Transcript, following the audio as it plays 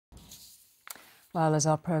Well, as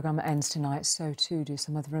our programme ends tonight, so too do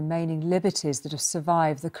some of the remaining liberties that have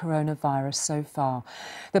survived the coronavirus so far.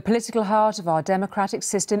 The political heart of our democratic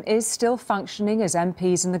system is still functioning as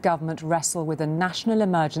MPs and the government wrestle with a national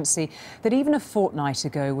emergency that even a fortnight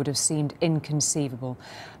ago would have seemed inconceivable.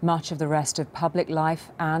 Much of the rest of public life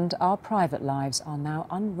and our private lives are now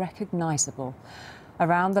unrecognisable.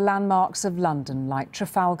 Around the landmarks of London, like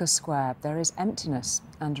Trafalgar Square, there is emptiness.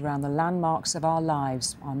 And around the landmarks of our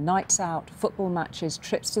lives, our nights out, football matches,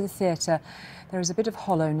 trips to the theatre, there is a bit of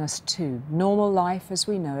hollowness too. Normal life, as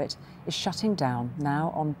we know it, is shutting down,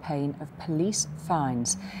 now on pain of police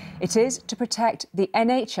fines. It is to protect the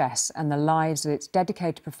NHS and the lives of its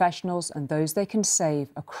dedicated professionals and those they can save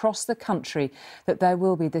across the country that there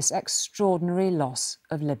will be this extraordinary loss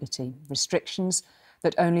of liberty. Restrictions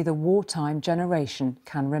that only the wartime generation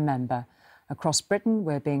can remember. Across Britain,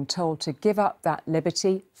 we're being told to give up that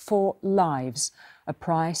liberty for lives, a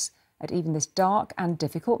price at even this dark and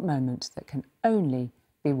difficult moment that can only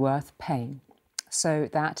be worth paying. So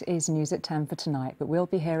that is News at 10 for tonight, but we'll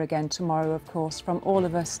be here again tomorrow, of course. From all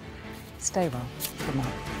of us, stay well. Good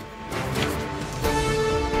night.